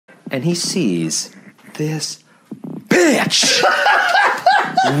and he sees this bitch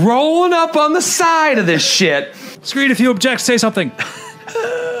rolling up on the side of this shit. Screed, if you object, say something.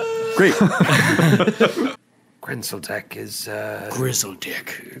 Great. Grizzledick is...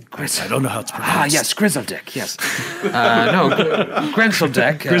 Grizzledick. I don't know how it's pronounced. yes, Grizzledick, yes. No,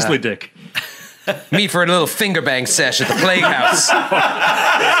 Grizzledick. Grizzly Dick. Meet for a little finger bang sesh at the Plague House.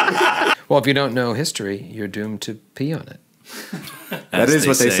 Well, if you don't know history, you're doomed to pee on it. That is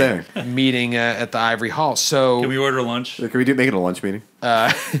what they say. Meeting at the Ivory Hall. So Can we order lunch? Can we make it a lunch meeting?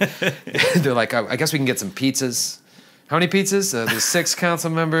 they're like, I guess we can get some pizzas. How many pizzas? There's 6 council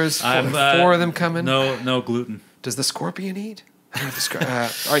members. 4 of them coming. No gluten. Does the scorpion eat? All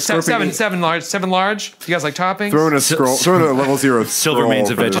right, seven large. You guys like toppings? Throw in a level 0. Silvermane's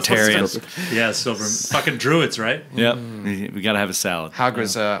a vegetarian. Yeah, silver. Fucking druids, right? Yep. We gotta have a salad.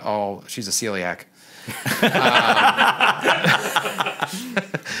 Hagra's she's a celiac.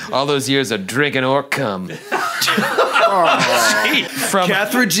 All those years of drinking or cum. From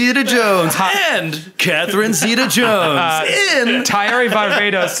Catherine Zeta-Jones and Catherine Zeta-Jones in Tayari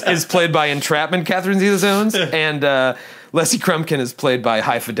Barbados is played by Entrapment Catherine Zeta-Jones, and Leslie Crumpkin is played by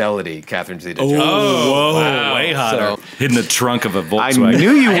High Fidelity Catherine Zeta-Jones. Oh, whoa, wow. Way hotter. So, in the trunk of a Volkswagen. I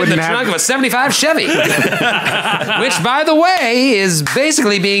knew you in wouldn't the trunk of a 75 Chevy, which, by the way, is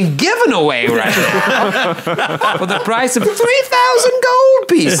basically being given away right now for the price of 3,000 gold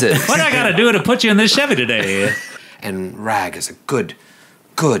pieces. What I gotta do to put you in this Chevy today? And Rag is a good,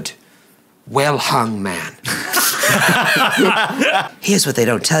 well-hung man. Here's what they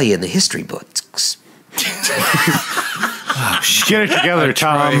don't tell you in the history books. Get it together,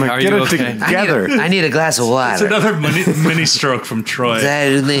 Tom. Get it together. I need a glass of water. It's another mini stroke from Troy.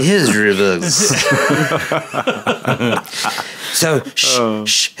 That in the history books. So,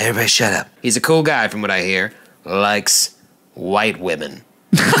 shh, everybody shut up. He's a cool guy from what I hear. Likes white women.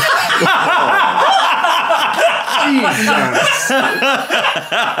 Good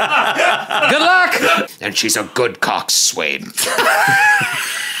luck! And she's a good coxswain.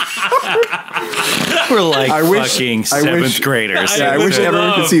 We're like fucking 7th graders. I wish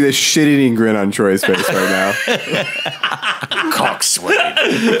everyone could see the shit-eating grin on Troy's face right now. Coxswain.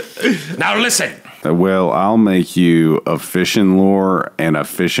 Now listen. Well, I'll make you a fishing lure and a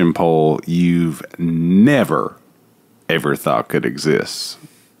fishing pole you've never, ever thought could exist.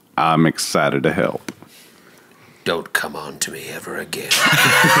 I'm excited to help. Don't come on to me ever again.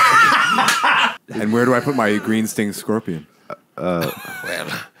 And where do I put my green sting scorpion? Well,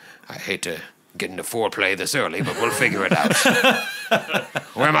 I hate to get into foreplay this early, but we'll figure it out.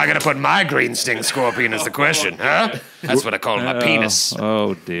 Where am I going to put my green sting scorpion is the question, huh? That's what I call my penis.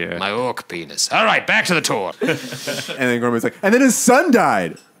 Oh, dear. My orc penis. All right, back to the tour. And then Gorman's like, and then his son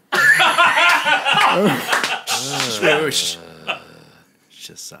died. Swoosh.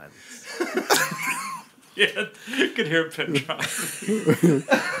 Just silence. Yeah, you could hear a pin drop.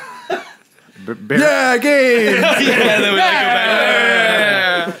 Yeah, game!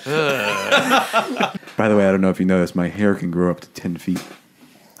 By the way, I don't know if you noticed, my hair can grow up to 10 feet.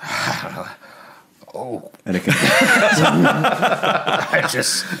 Oh. And it can... I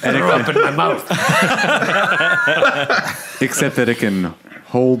just threw up in my mouth. Except that it can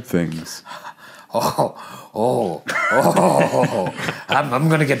hold things. I'm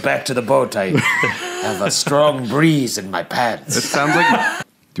going to get back to the boat. I have a strong breeze in my pants. It sounds like...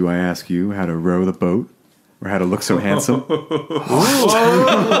 Do I ask you how to row the boat? Or how to look so handsome? Well,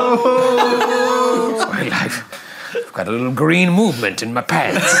 I've got a little green movement in my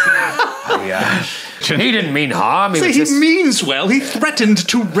pants. He didn't mean harm. He means well. He threatened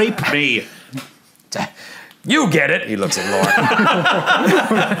to rape me. You get it. He looks at Lork.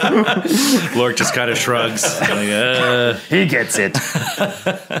 Lork just kind of shrugs. He gets it.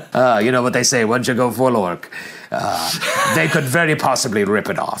 You know what they say, once you go for Lork, they could very possibly rip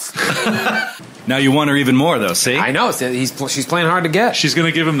it off. Now you want her even more, though, see? I know. She's playing hard to get. She's going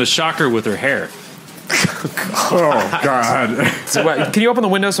to give him the shocker with her hair. Oh, God. So, can you open the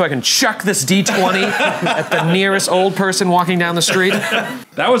window so I can chuck this D20 at the nearest old person walking down the street?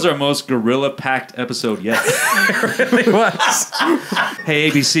 That was our most gorilla-packed episode yet. It really was. Hey,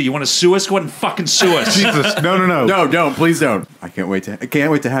 ABC, you want to sue us? Go ahead and fucking sue us. Jesus, no. No, don't. Please don't. I can't wait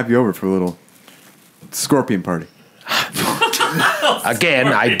to have you over for a little scorpion party. Again,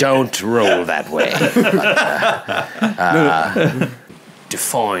 I don't roll that way.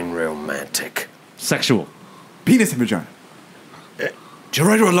 Define romantic. Sexual. Penis and vagina. Do you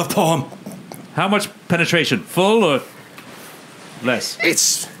write her a love poem? How much penetration? Full or less?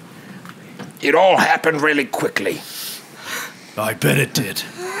 It all happened really quickly. I bet it did.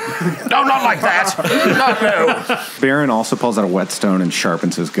 No, not like that. Not no. Baron also pulls out a whetstone and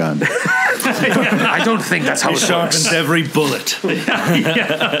sharpens his gun. I don't think that's how it Sharpens works. every bullet.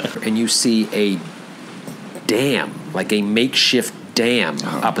 And you see a dam, like a makeshift dam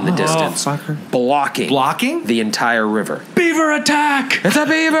up in the distance, blocking the entire river. Beaver attack! It's a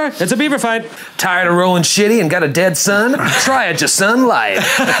beaver! It's a beaver fight. Tired of rolling shitty and got a dead son? Try it, your son life.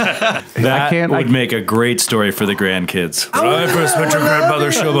 That would make a great story for the grandkids. When I first met your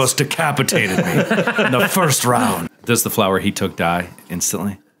grandmother, she almost decapitated me in the first round. Does the flower he took die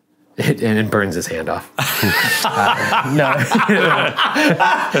instantly? And it burns his hand off. No.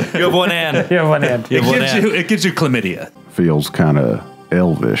 You have one hand. You have one hand. It gives you chlamydia. Feels kind of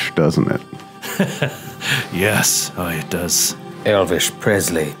elvish, doesn't it? Yes. Oh, it does. Elvish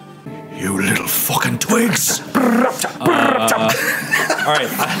Presley. You little fucking twigs. All right.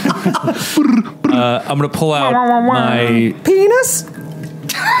 I'm going to pull out my... Penis?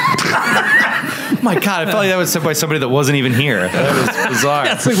 My God, I felt like that was said by somebody that wasn't even here. That was bizarre.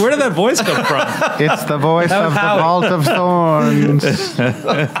 It's like, where did that voice come from? It's the voice of the Vault of Thorns.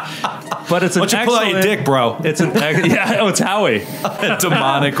 But it's an Why don't you pull out your dick, bro? It's an it's Howie. A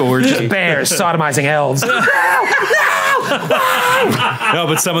demonic orgy. Bears sodomizing elves. No,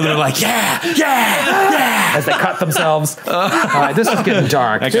 but some of them are like, yeah. As they cut themselves. All right, this is getting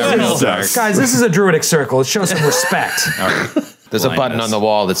dark. got real dark. Guys, this is a druidic circle. Let's show some respect. There's a button on the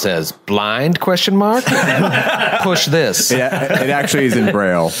wall that says "blind?" Push this. It actually is in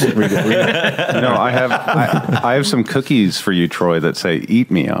Braille. No, I have some cookies for you, Troy, that say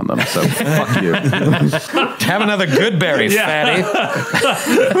 "eat me" on them. So fuck you. Have another good berry, fatty.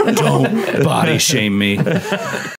 Don't body shame me.